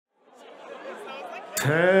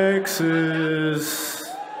Texas.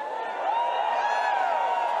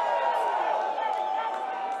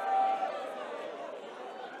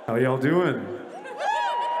 How y'all doing?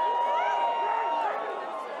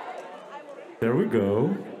 There we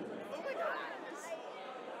go.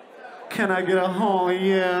 Can I get a oh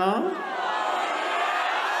yeah?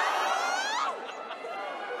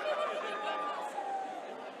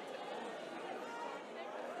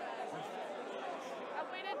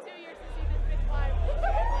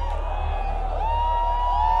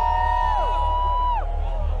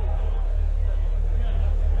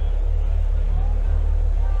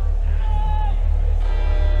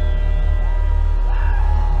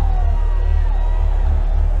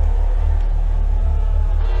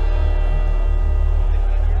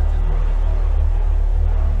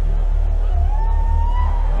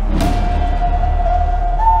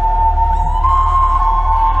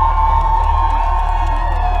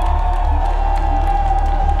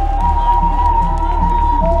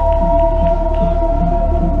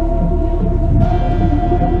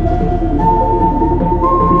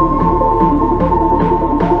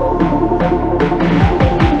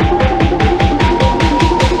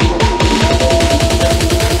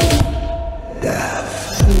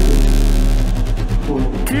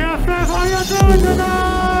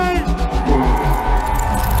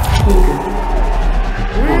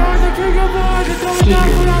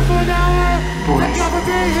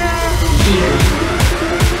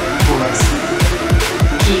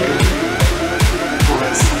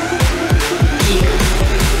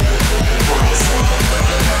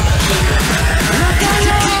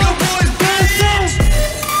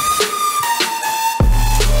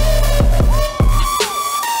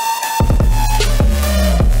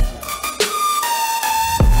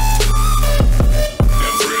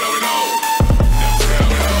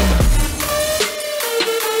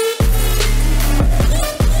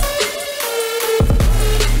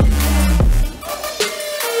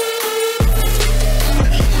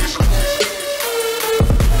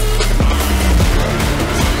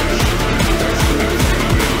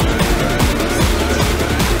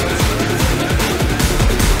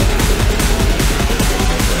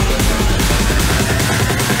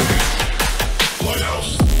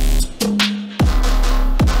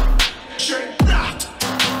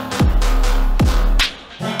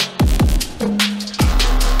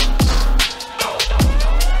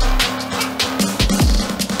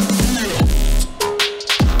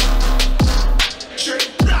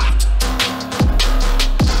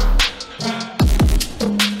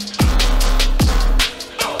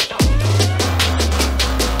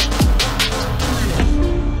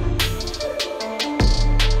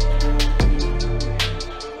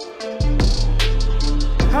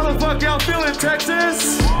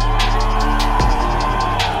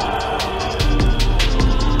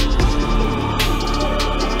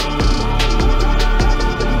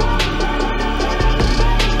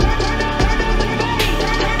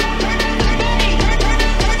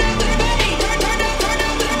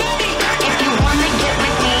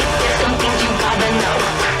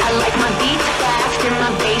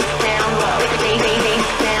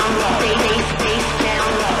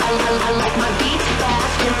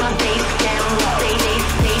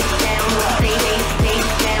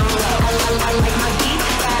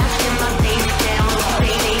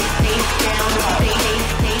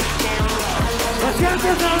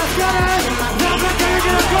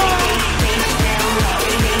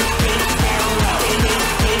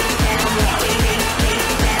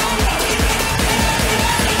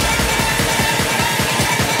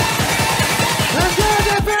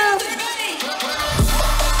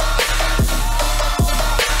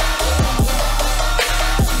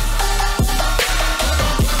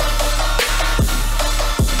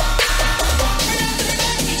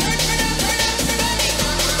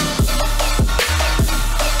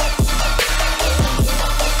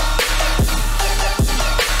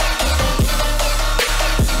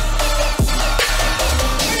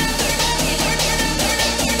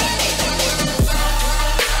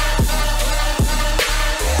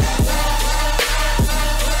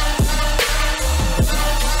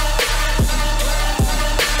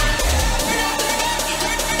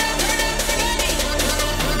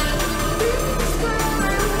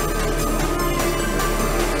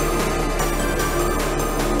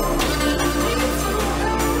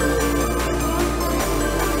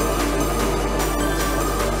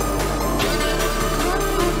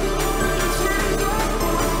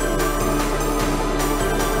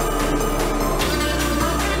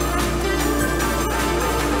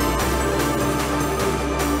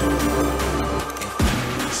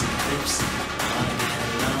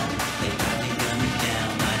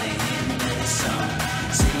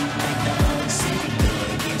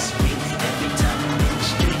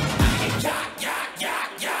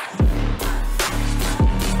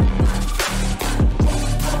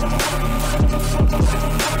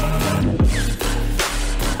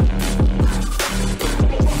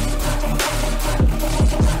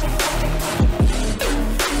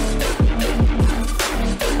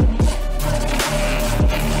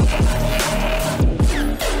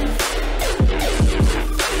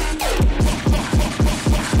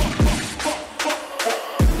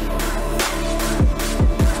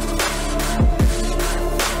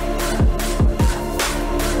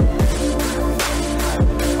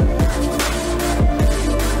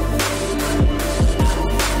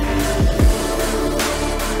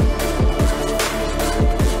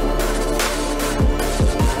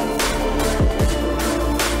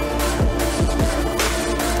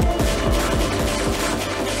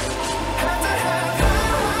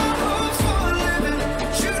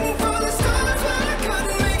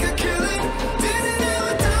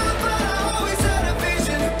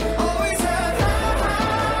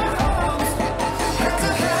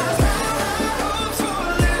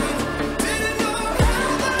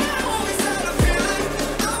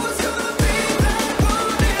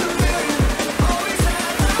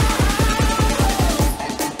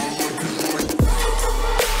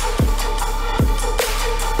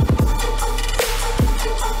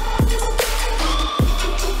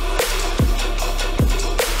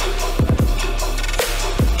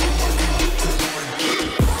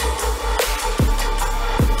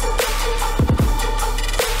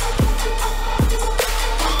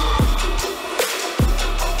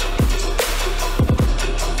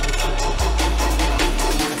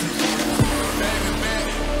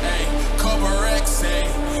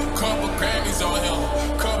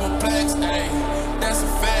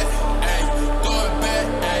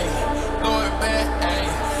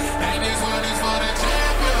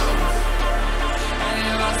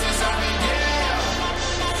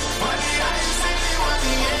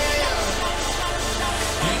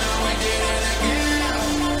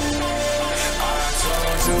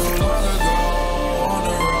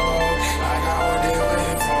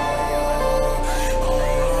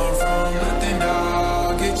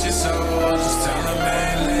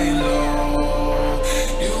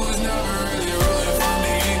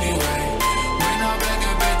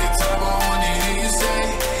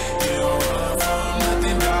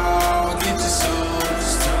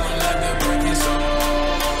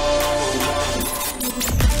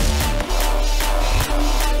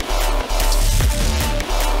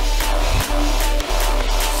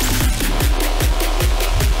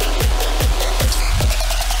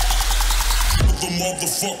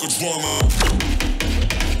 fuck a drama.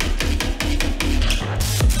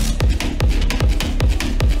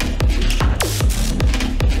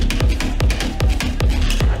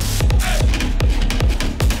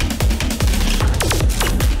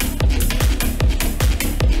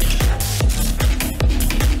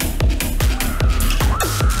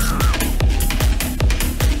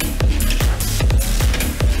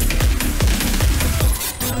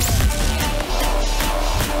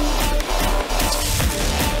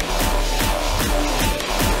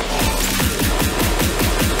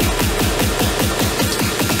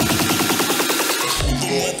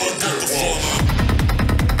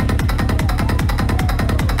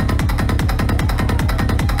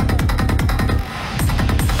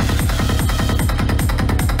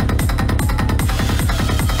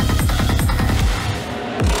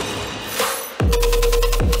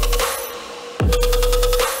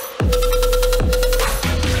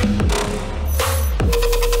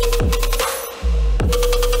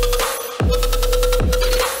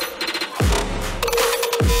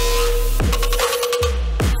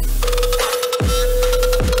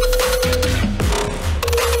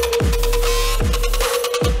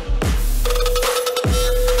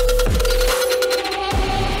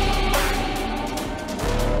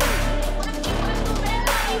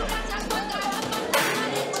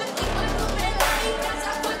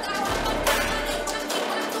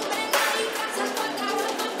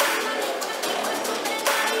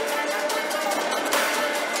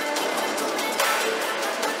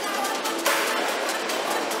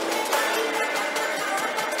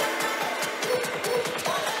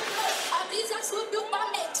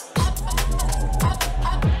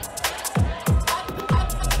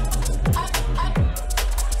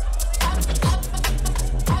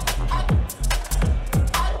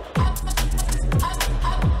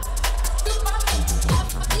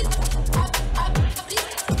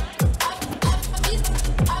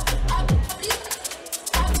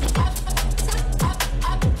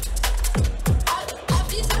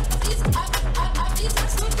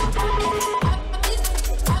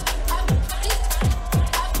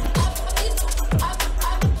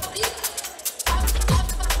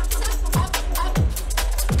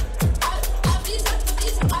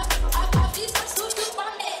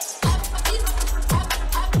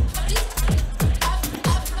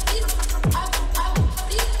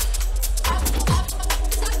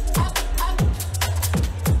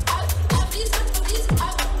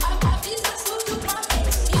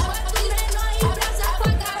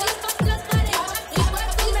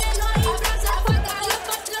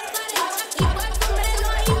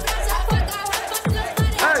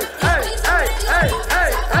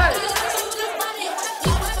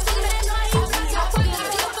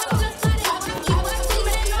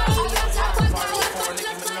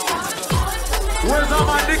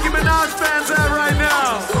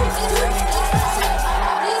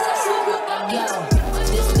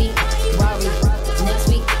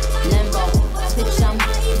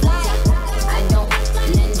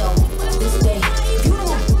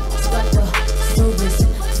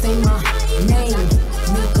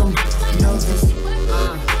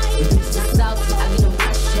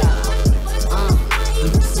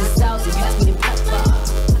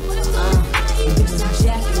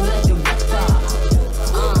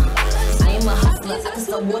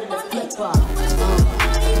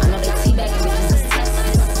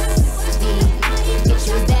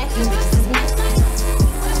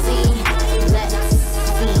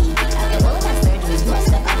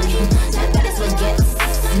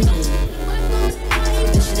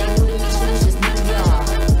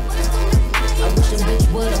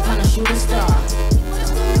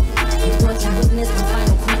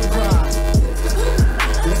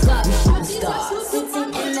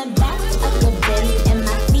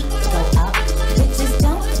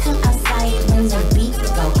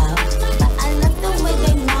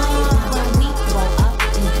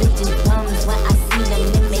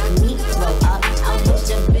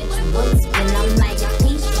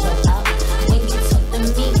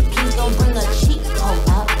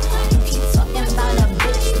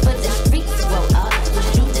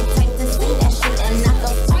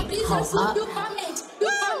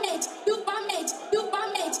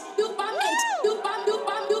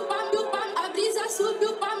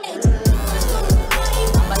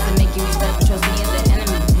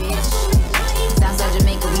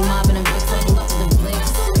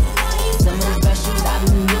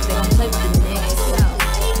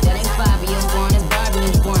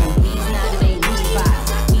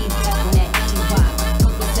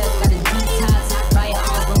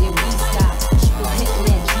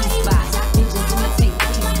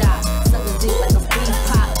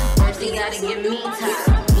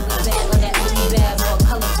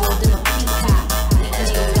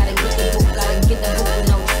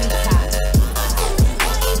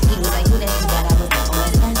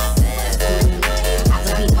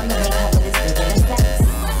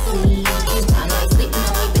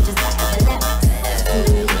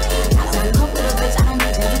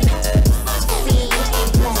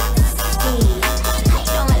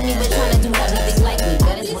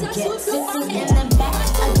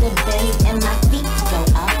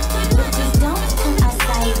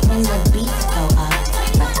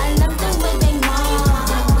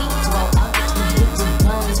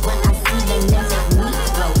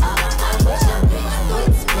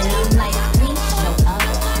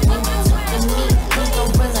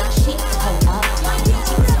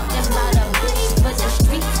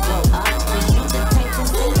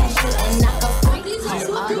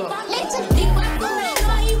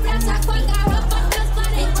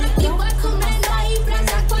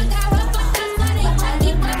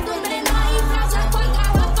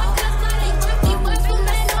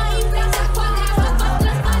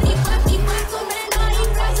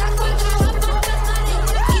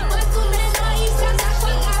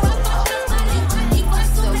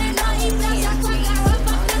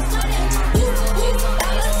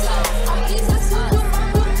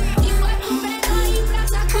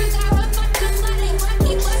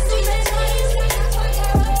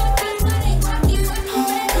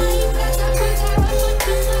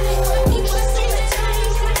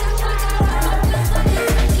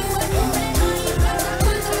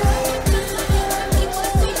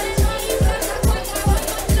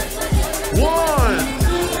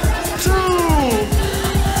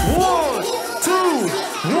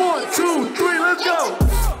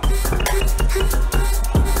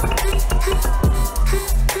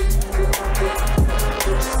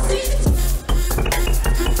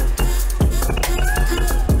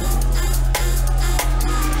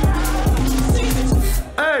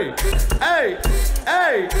 Hey, hey,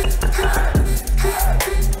 hey.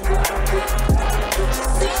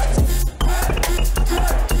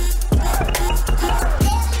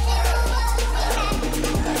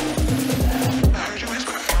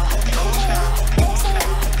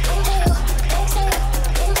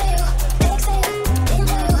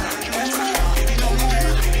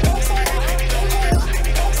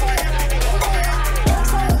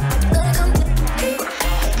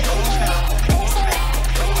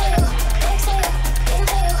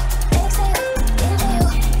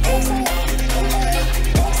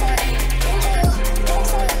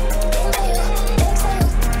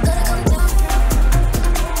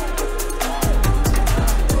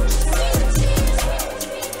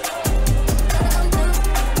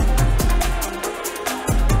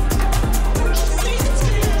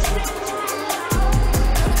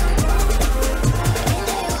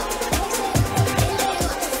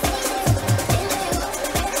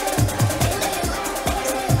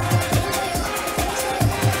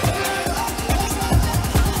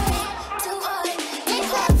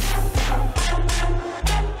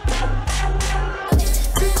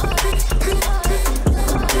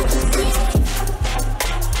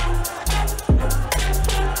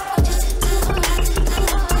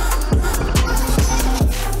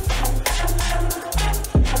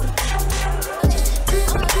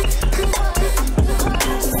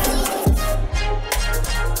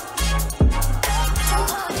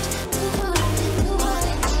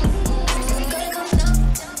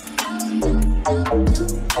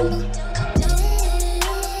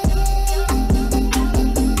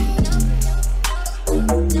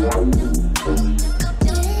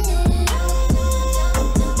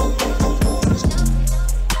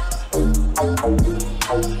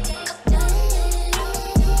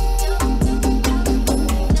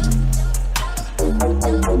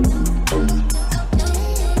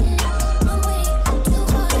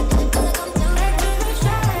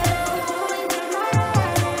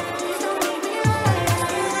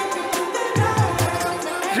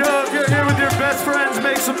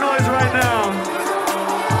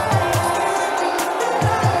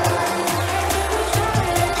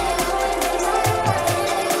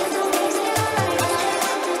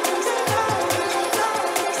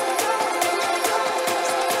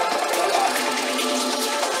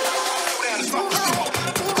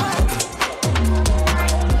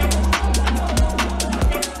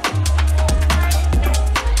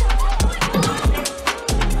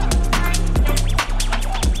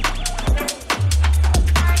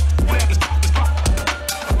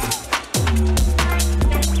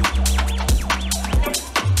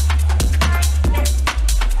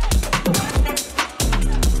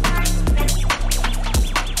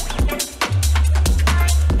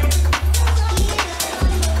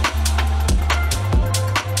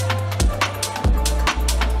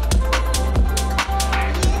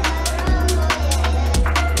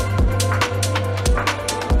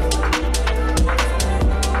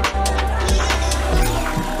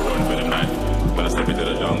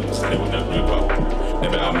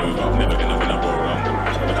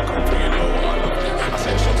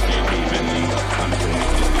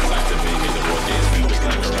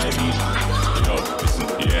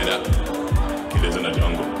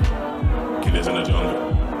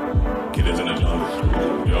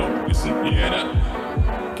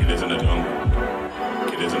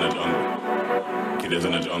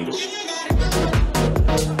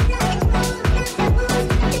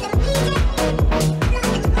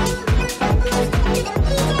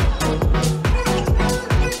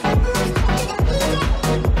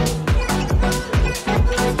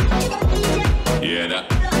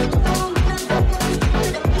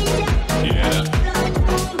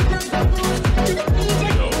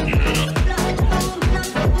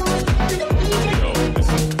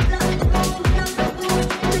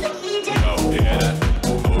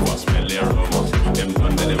 Over, smell their aroma.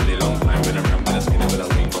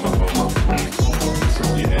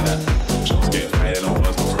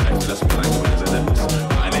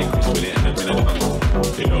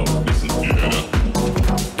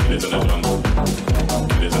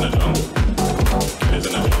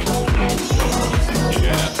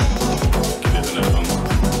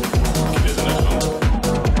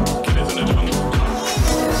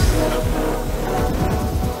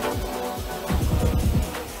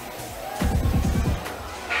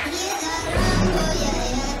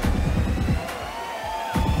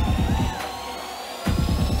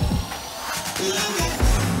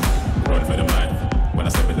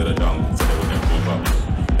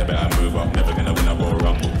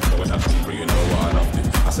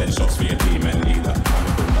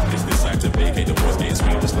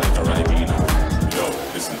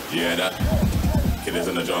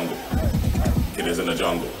 jungle. Killers in the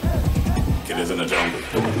jungle. Killers in the jungle.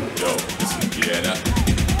 Yo, listen, you hear that?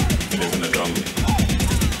 Killers in the jungle.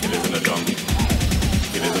 Killers in the jungle.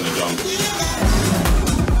 Killers in the jungle.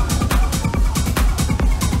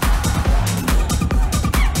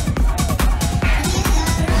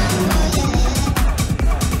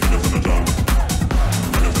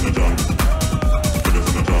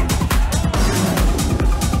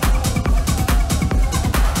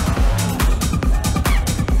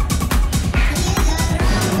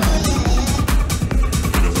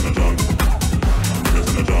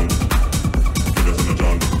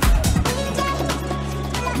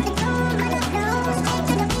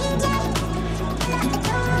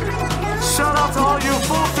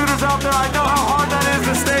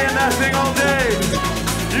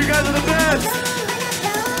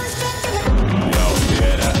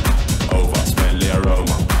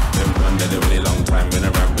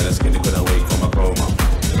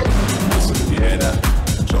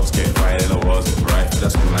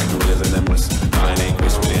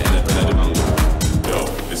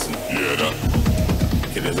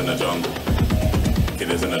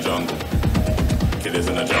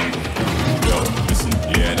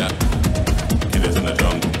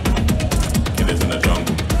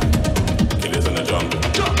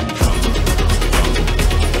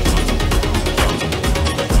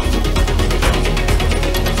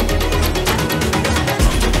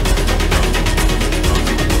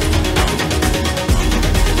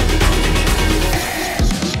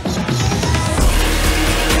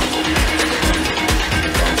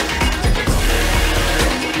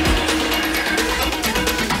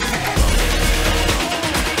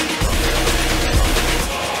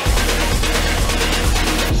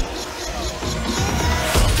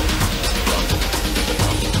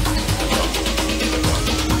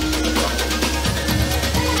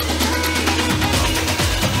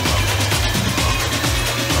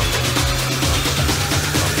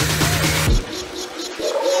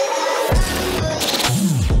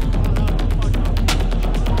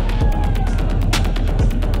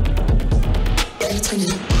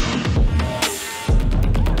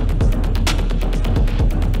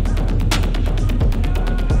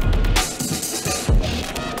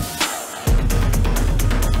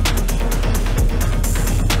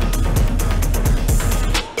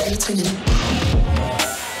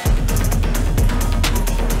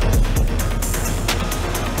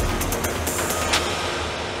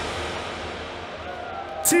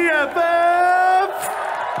 TFF!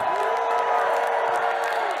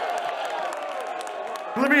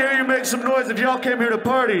 Let me hear you make some noise if y'all came here to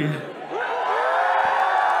party.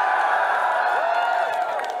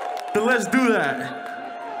 Then let's do that.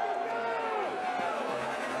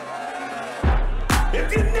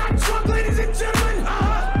 If you're not drunk, ladies and gentlemen,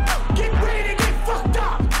 get ready to get fucked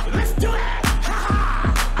up. Let's do it.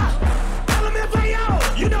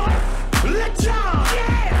 LMFAO, you know it. Let's go.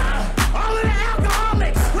 Yeah. All of the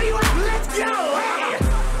alcoholics, where you at? Let's go. Hey.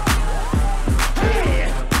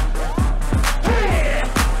 Hey. Hey.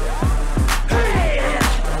 Hey.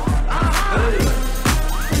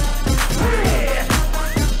 Hey.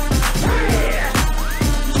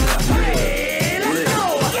 Hey. Let's go.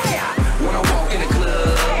 Yeah. When I walk in the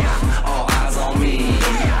club, all eyes on me.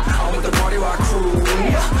 I'm with the party rock crew,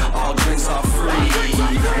 all drinks are free.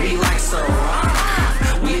 We like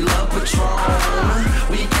Ciroc, we love Patron.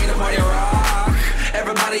 We came to party rock,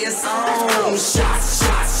 everybody is on. Shots,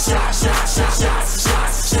 shots, shots, shots, shots, shots,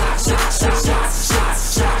 shots, shots, shots, shots, shots, shots,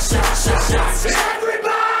 shots, shots, shots, shots.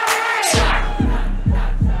 Everybody!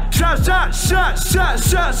 Shot, shot, shot, shot,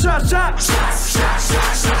 shot, shot, shot. Shots, shots,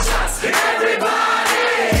 shots, shots, shots. Everybody!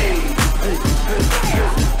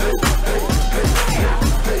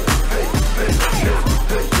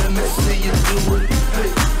 Let me see you do it.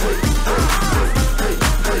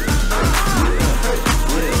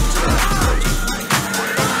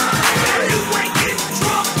 If you ain't getting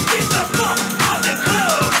drunk, get the fuck out the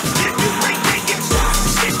club. If you ain't taking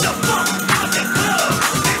shots, get the fuck out the club.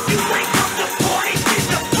 If you ain't come to party, get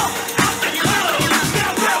the fuck out the club.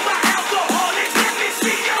 Now where my alcoholics? Let me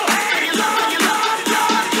see your hands up.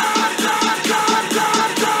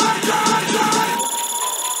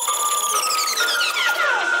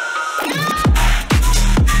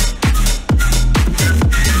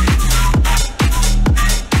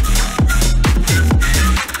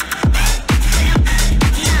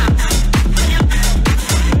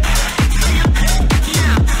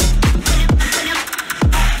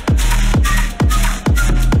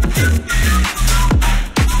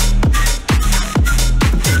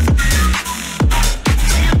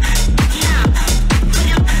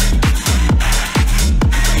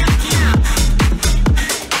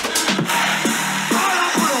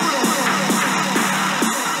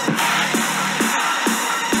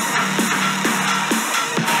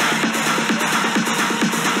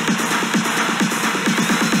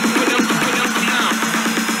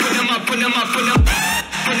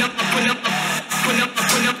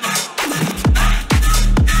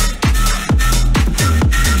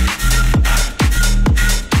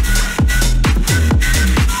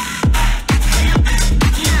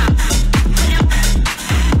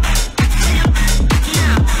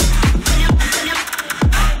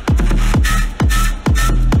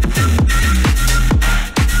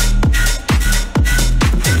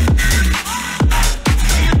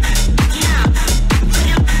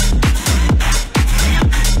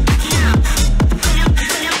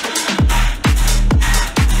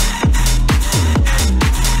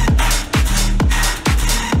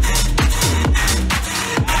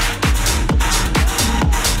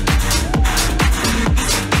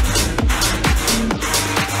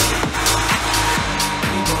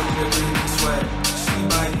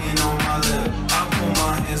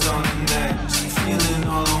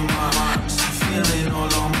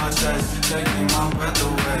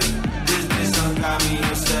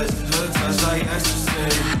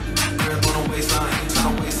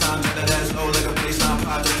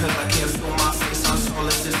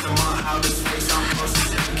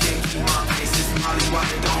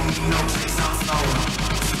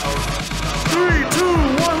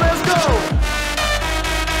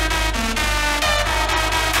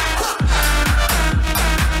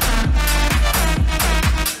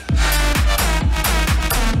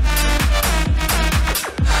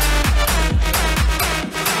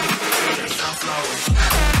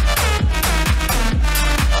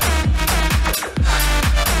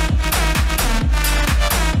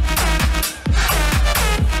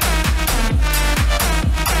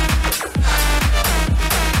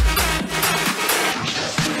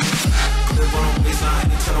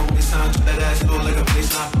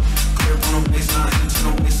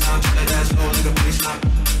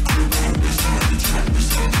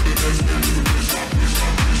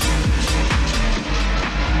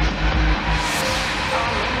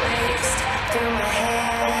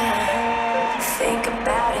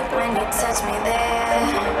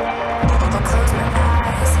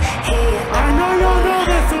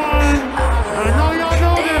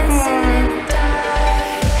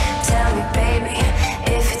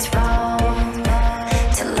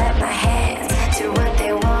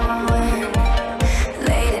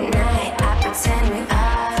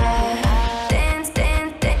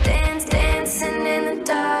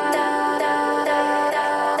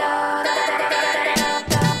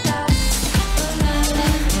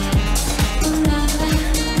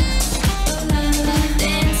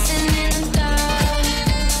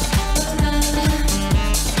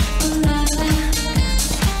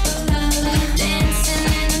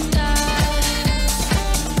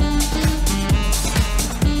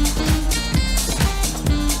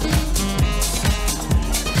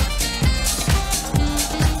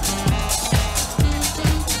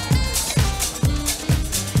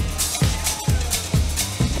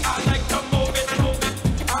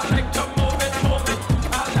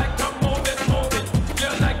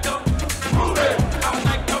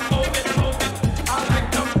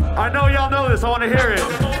 this. I want to hear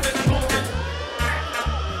it.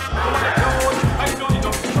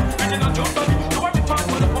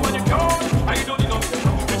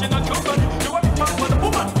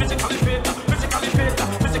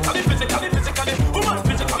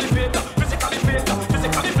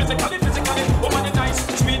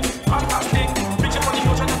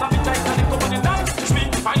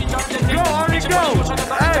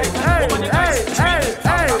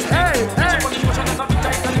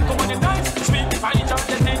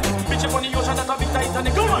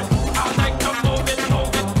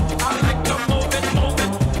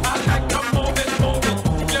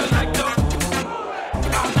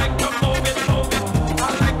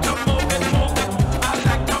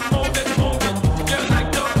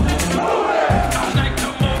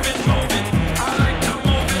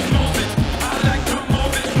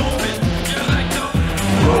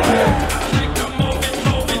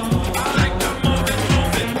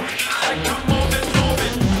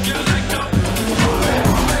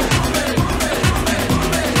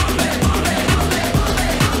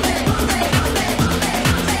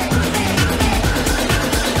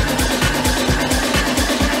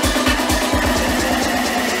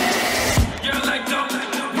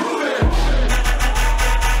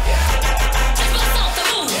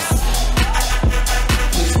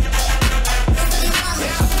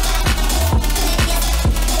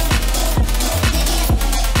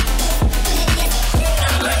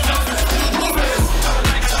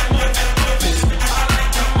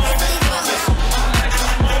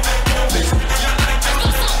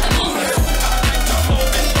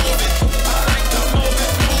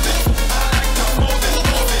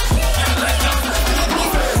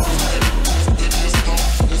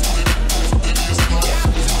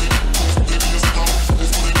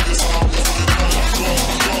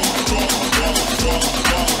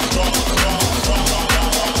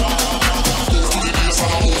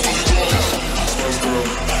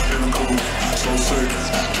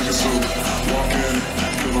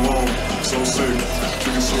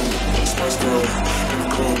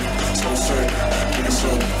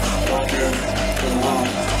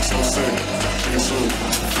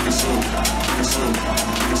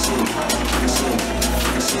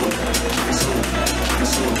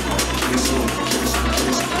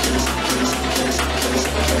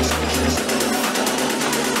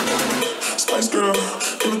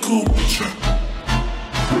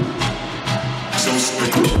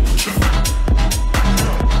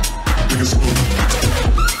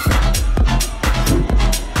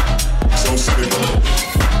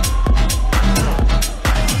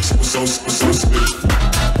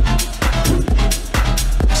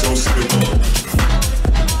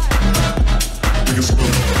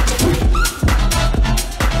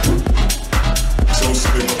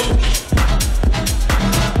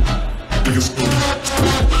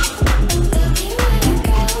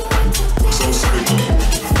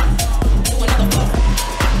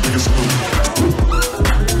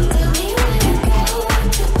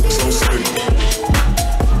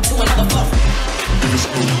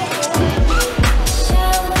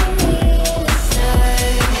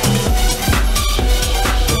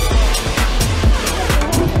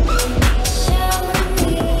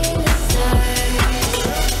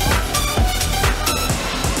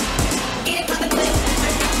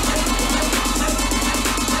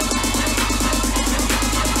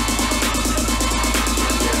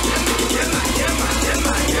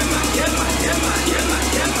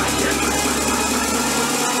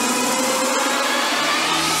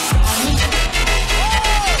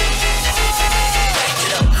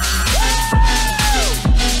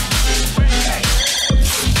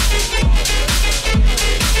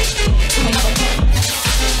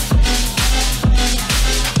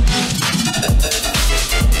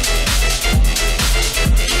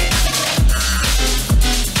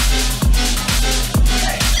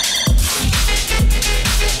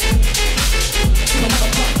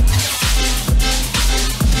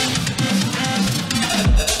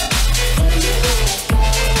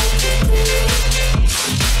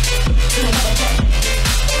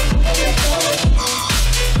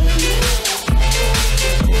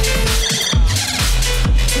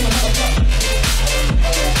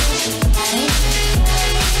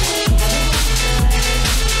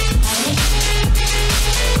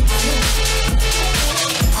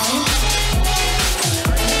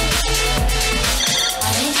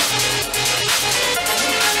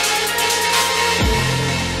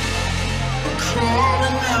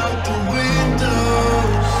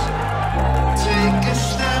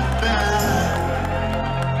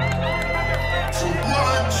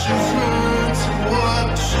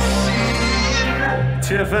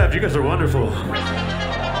 TFF, you guys are wonderful.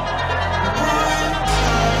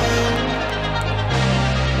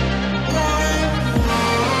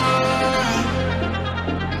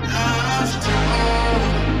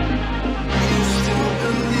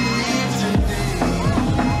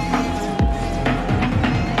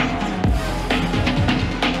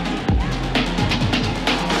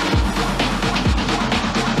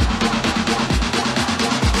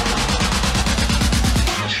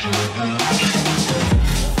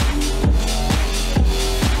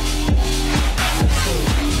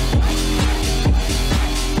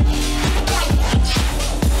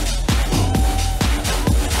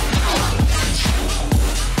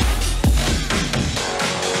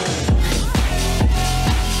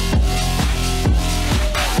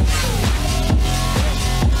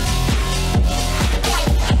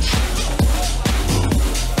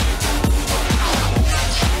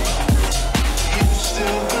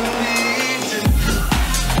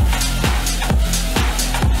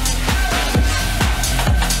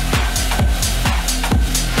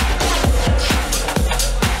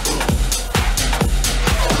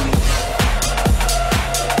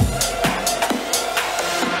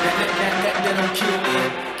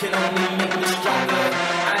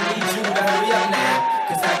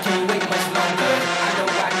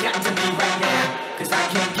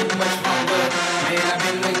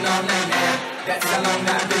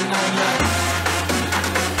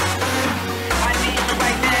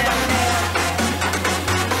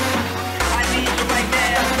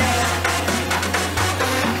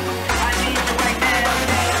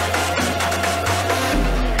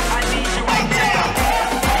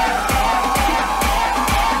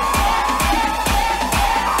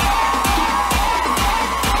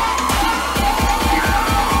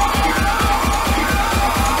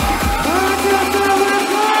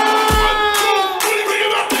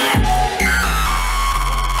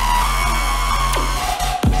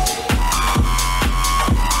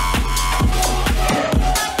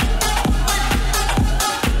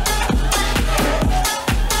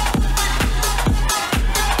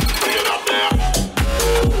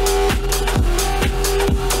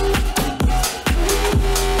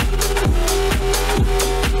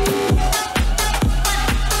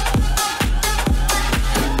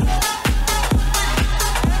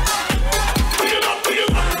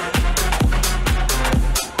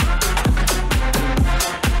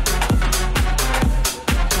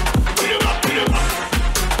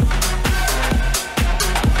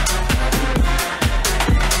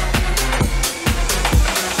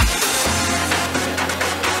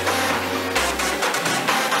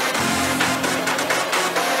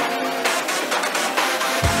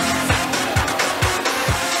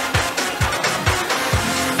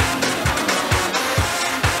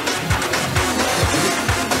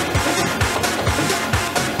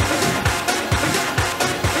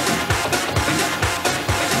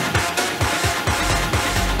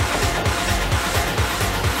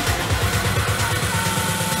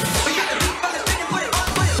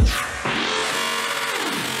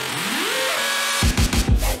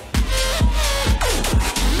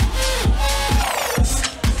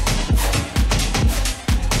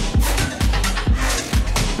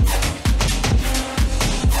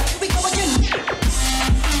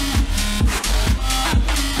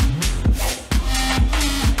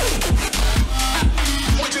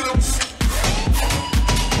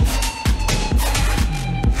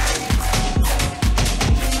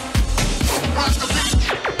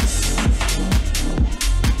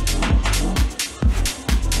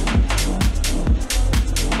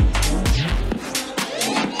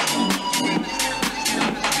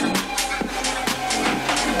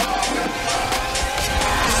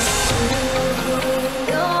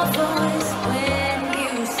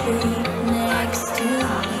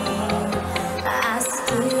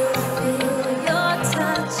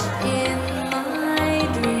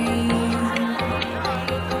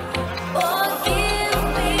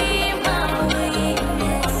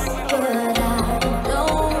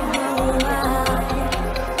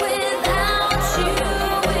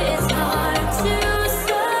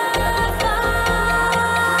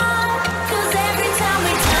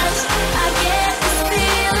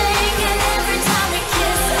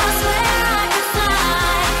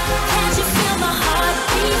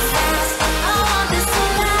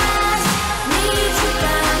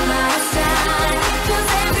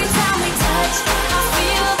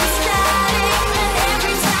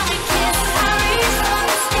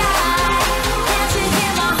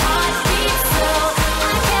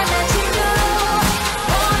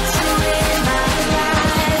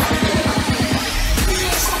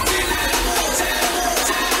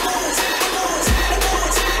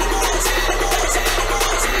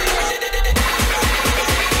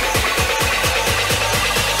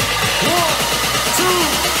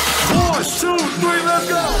 2, 3, let's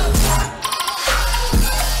go.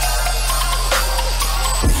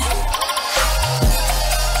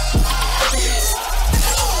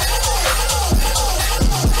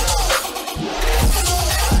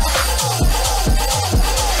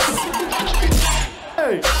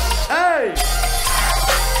 Hey, hey.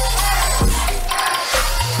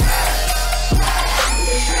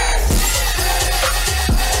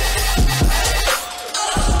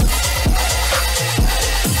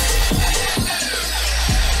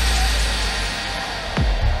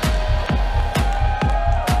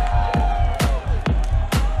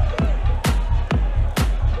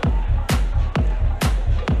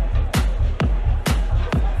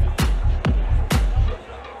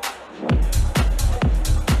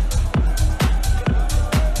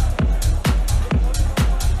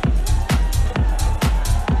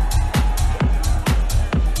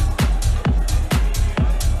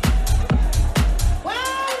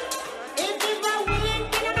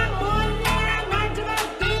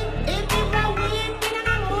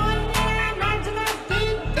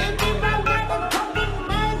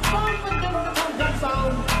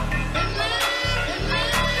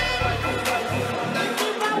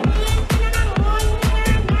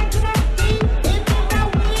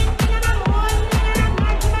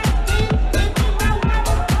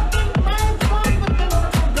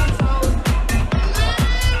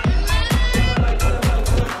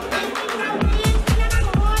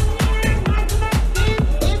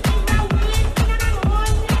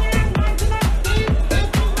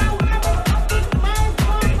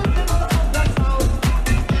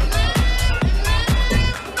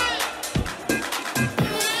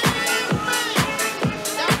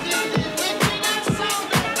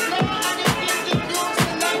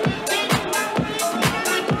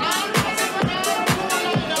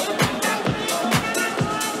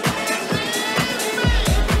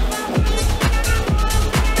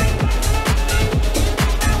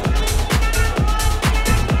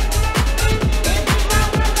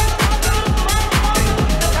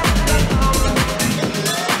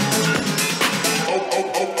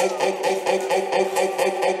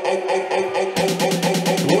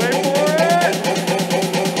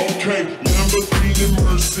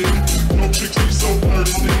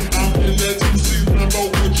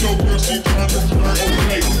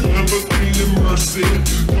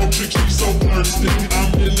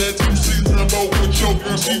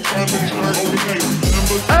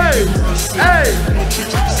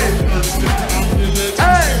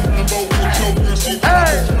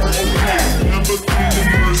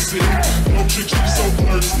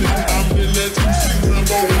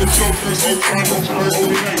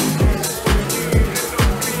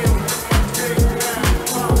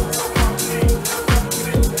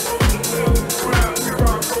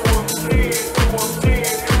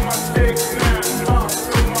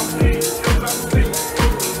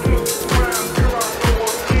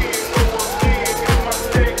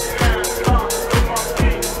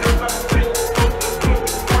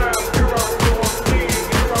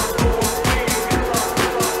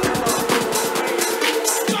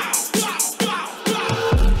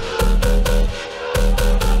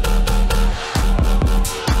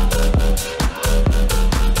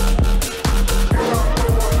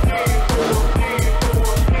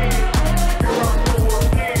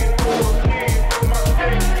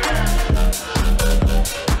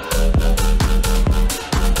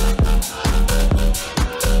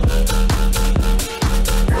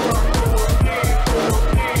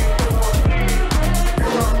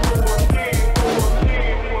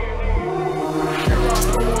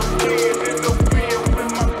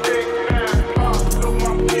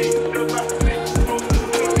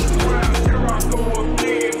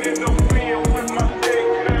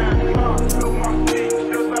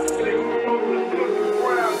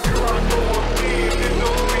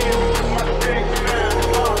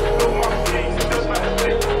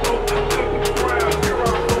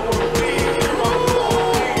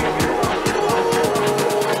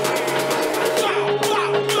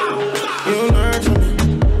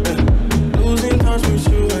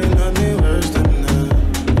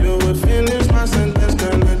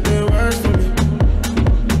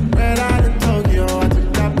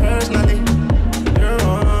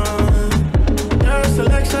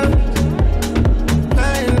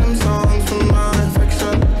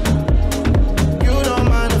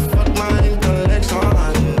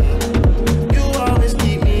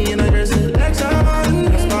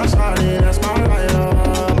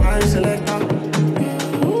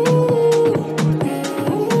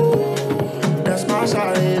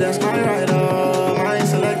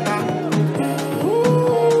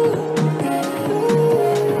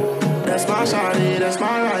 my shawty, that's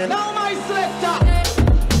my ride. Now my selector.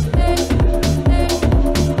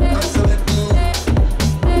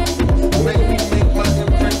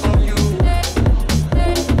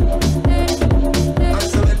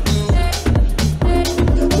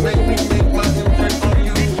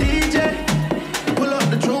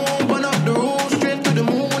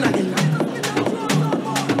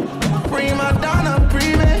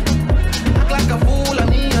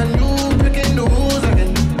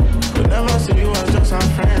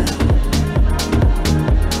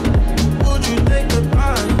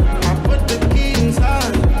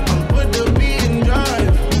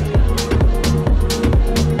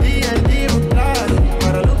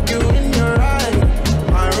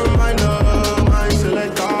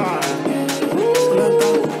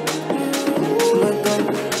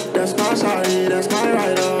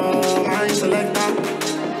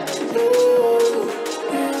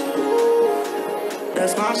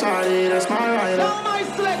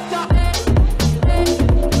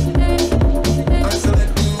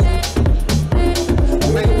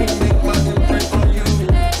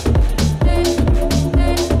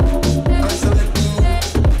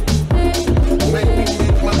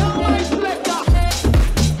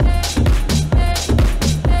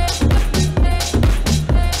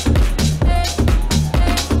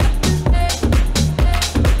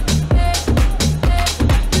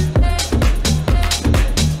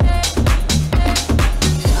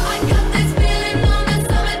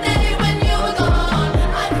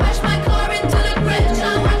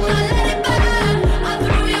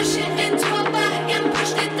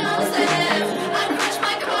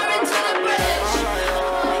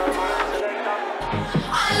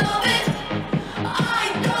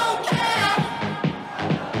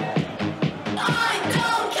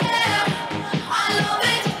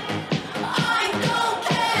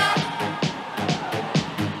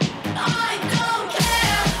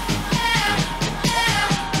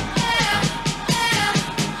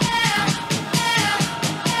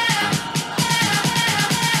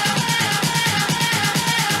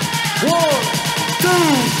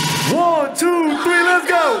 One, two, three, let's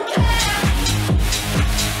go!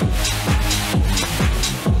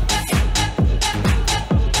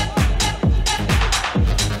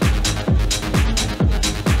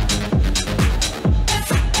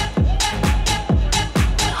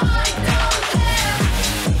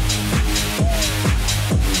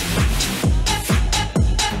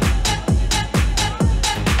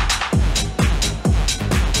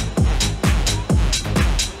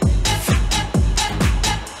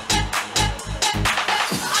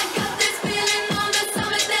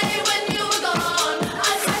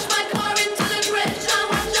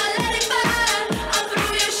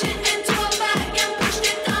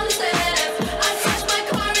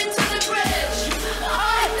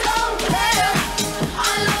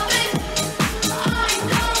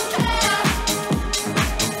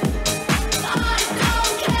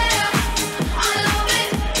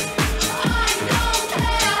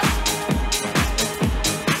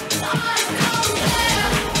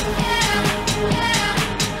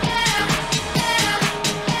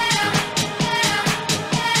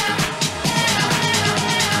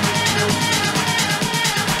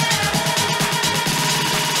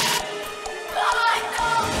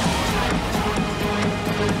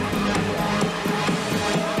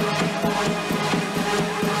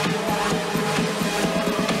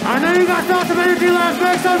 I know you guys got some energy, let's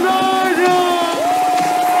make some noise, yo!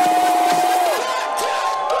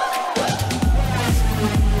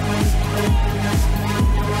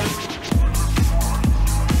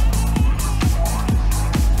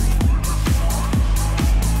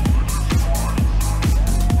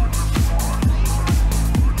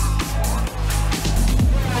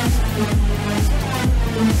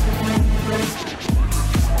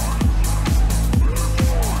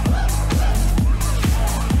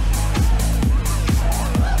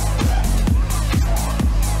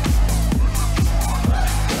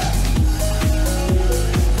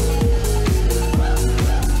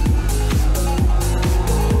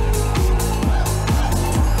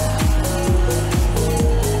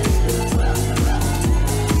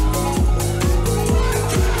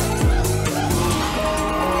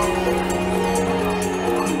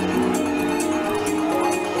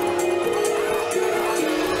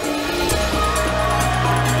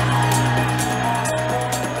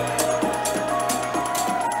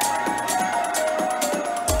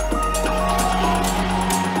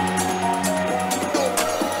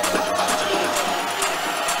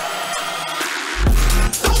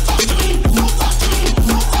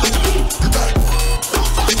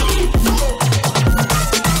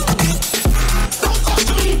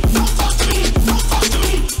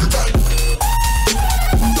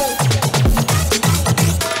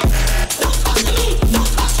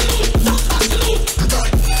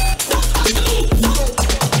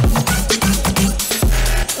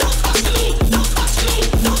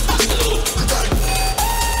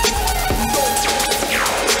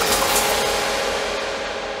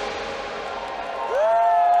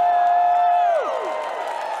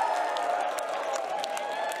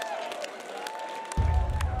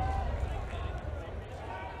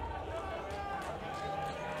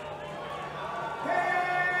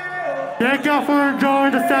 Thank y'all for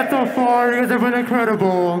enjoying the set so far. You guys have been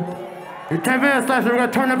incredible. In 10 minutes left, we're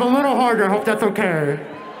gonna turn up a little harder. Hope that's okay.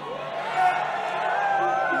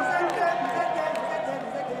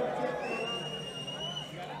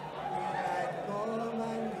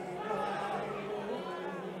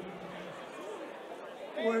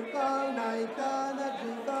 Work all night, gonna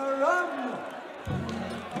drink the rum.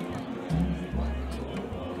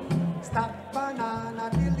 Stack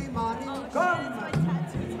banana till the morning come.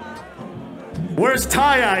 Where's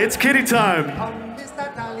Taya? It's kitty time. Come, Mr.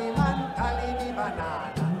 Tallyman, tally me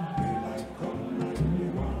banana.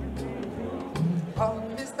 Come,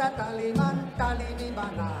 Mr. Tallyman, tally me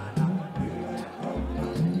banana.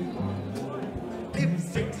 If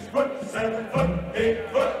 6 foot, 7 foot, 8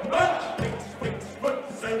 foot bunch. 6 foot,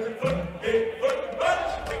 7 foot, 8 foot bunch.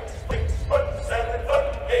 6 foot, 7 foot,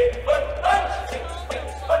 8 foot bunch. 6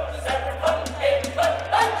 foot, 7 foot, 8 foot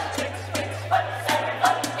bunch. 6 foot, 7 foot, 8 foot bunch. 6 foot, 7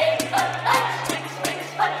 foot, 8 foot bunch.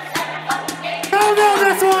 No,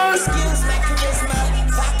 this one! Skills like charisma,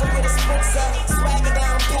 vodka with a spritzer, swagger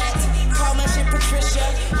down pat, call my shit Patricia,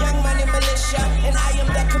 young money militia, and I am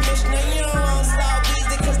the commissioner. You don't want slow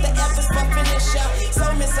beats cause the F is for finisher. So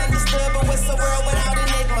misunderstood, but what's the world without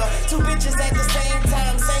enigma? Two bitches at the same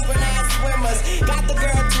time, synchronized swimmers. Got the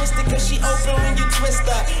girl twisted cause she open when you twist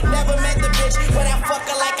her. Never met the bitch, but I fuck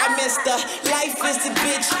her like I missed her. Life is the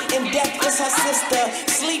bitch, and death is her sister.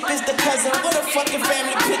 Sleep is the cousin, what a fucking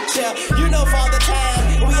family picture. You know Father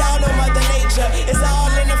Time, we all know Mother Nature. It's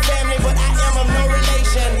all in the family, but I am of no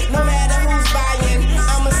relation. No matter who's buying,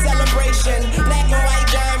 I'm a celebration. Black and white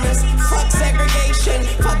diamonds, fuck segregation.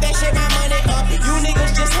 Fuck that shit, my money up. You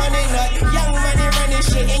niggas just hunting up. Young money running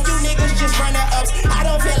shit, and you niggas just runner ups. I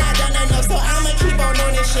don't feel I done enough, so I'ma keep on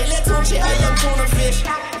doing this shit. Let's tune shit, a young tuna fish.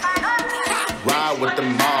 Ride with the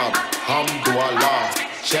mob, alhamdulillah.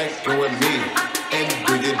 Check in with me and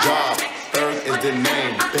do your job. Earth is the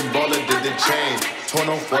name, then baller did the chain.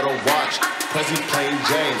 Torno for the watch, Prezi plain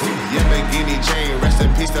Jane. Yamagini chain, rest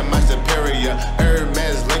in peace to my superior.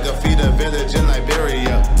 Hermes Linga feed a village in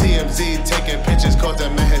Liberia. TMZ taking pictures, cause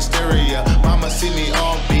them in hysteria. Mama see me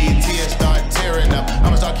on BT and start tearing up.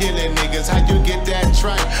 I'ma start killing niggas, how you get that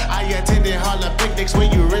tripe? I attended Harlem picnics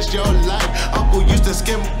when you risked your life. Uncle used to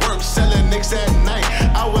skim work, selling nicks at night.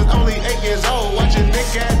 I was only 8 years old, watching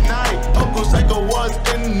Nick at night. Uncle Psycho was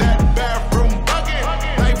in that bathroom bucket.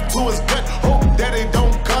 Knife to his gut, hope that it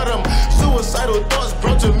don't cut him. Suicidal thoughts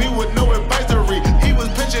brought to me with no advisory. He was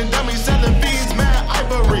pitching dummies, selling beads, mad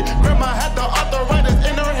ivory. Grandma had the arthritis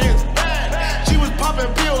in her hands, bad. She was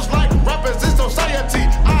popping pills like rappers in society.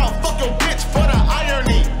 I'll fuck your bitch for the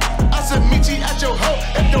irony. I said meet you at your hoe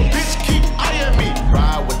if your bitch keep eyeing me.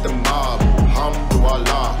 Ride with the mob,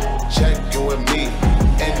 alhamdulillah. Check in with me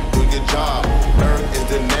and do your job. Earth is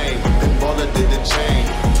the name, then baller did the chain.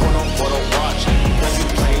 Torn up for the watch, Prezi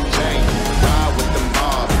plain Jane. Ride with the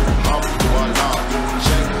mob, alhamdulillah.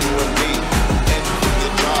 Check in with me and do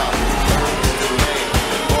your job. Earth is the name,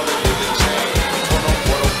 then baller did the chain. Torn up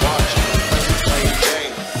for the watch, Prezi plain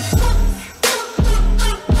Jane.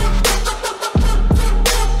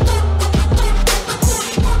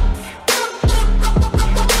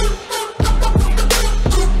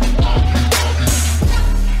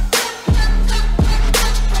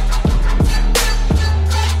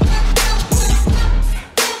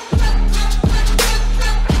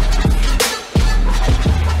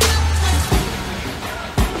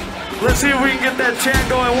 Let's see if we can get that chant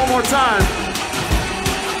going one more time.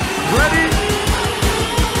 Ready?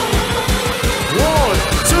 1,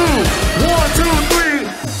 2, 1, 2, 3.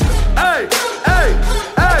 Hey, hey,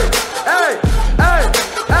 hey, hey, hey,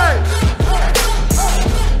 hey.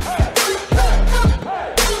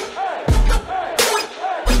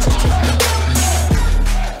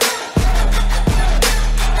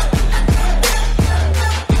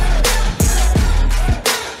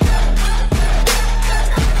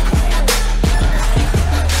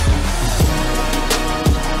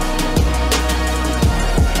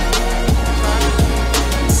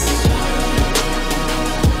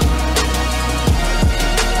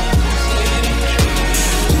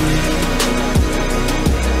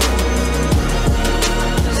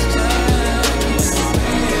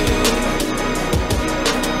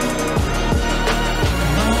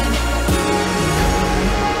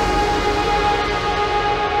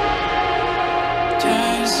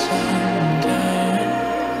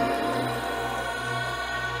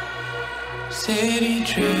 City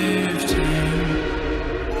drifting.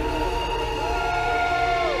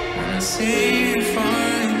 When I see you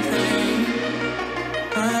foreign thing,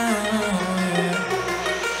 oh yeah.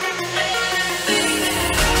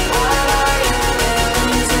 What are you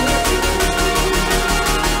into?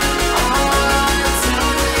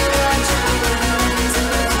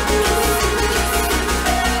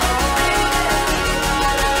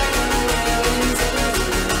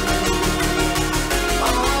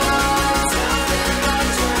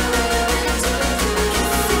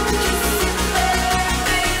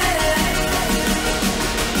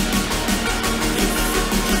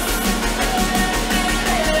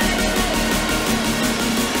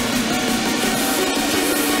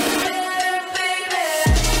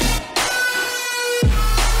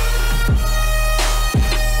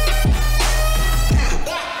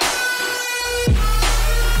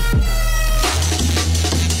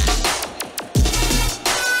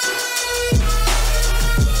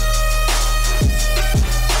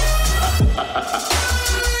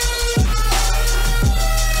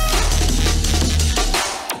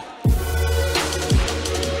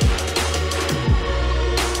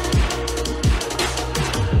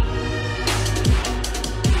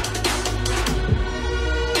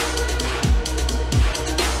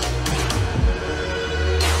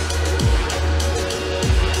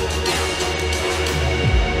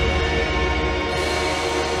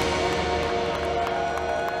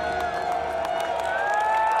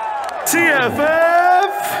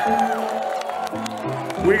 TFF!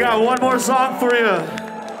 We got one more song for you.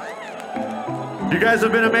 You guys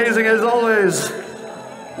have been amazing as always.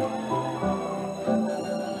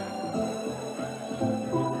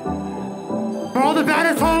 For all the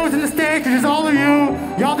baddest hoes in the stage, which is all of you,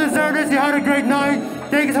 y'all deserve this. You had a great night.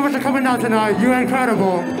 Thank you so much for coming out tonight. You're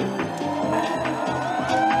incredible.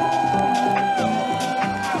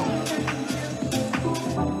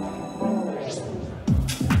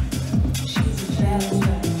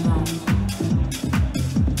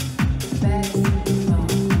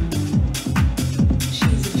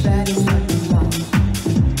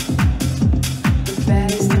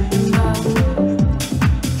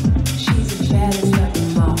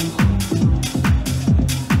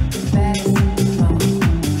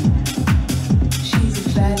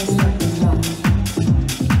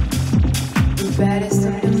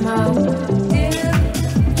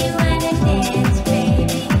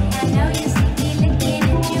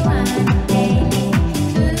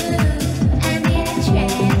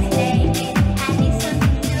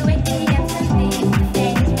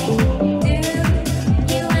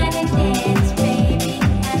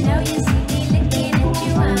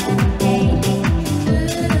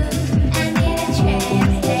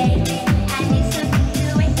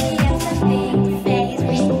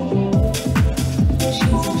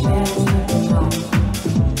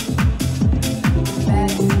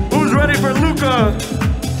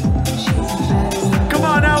 Come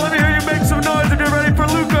on now, let me hear you make some noise if you're ready for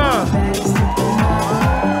Luca.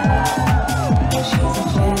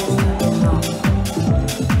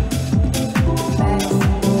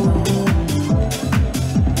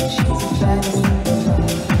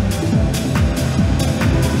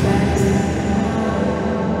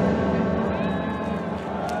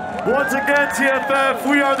 Once again, TFF,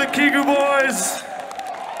 we are the Kigu Boys.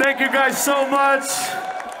 Thank you guys so much.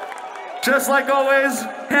 Just like always,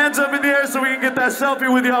 hands up in the air so we can get that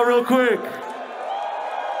selfie with y'all real quick.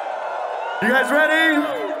 You guys ready?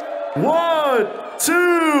 1,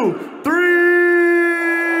 2, 3.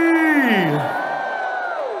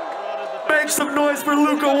 Make some noise for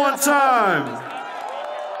Luca one time.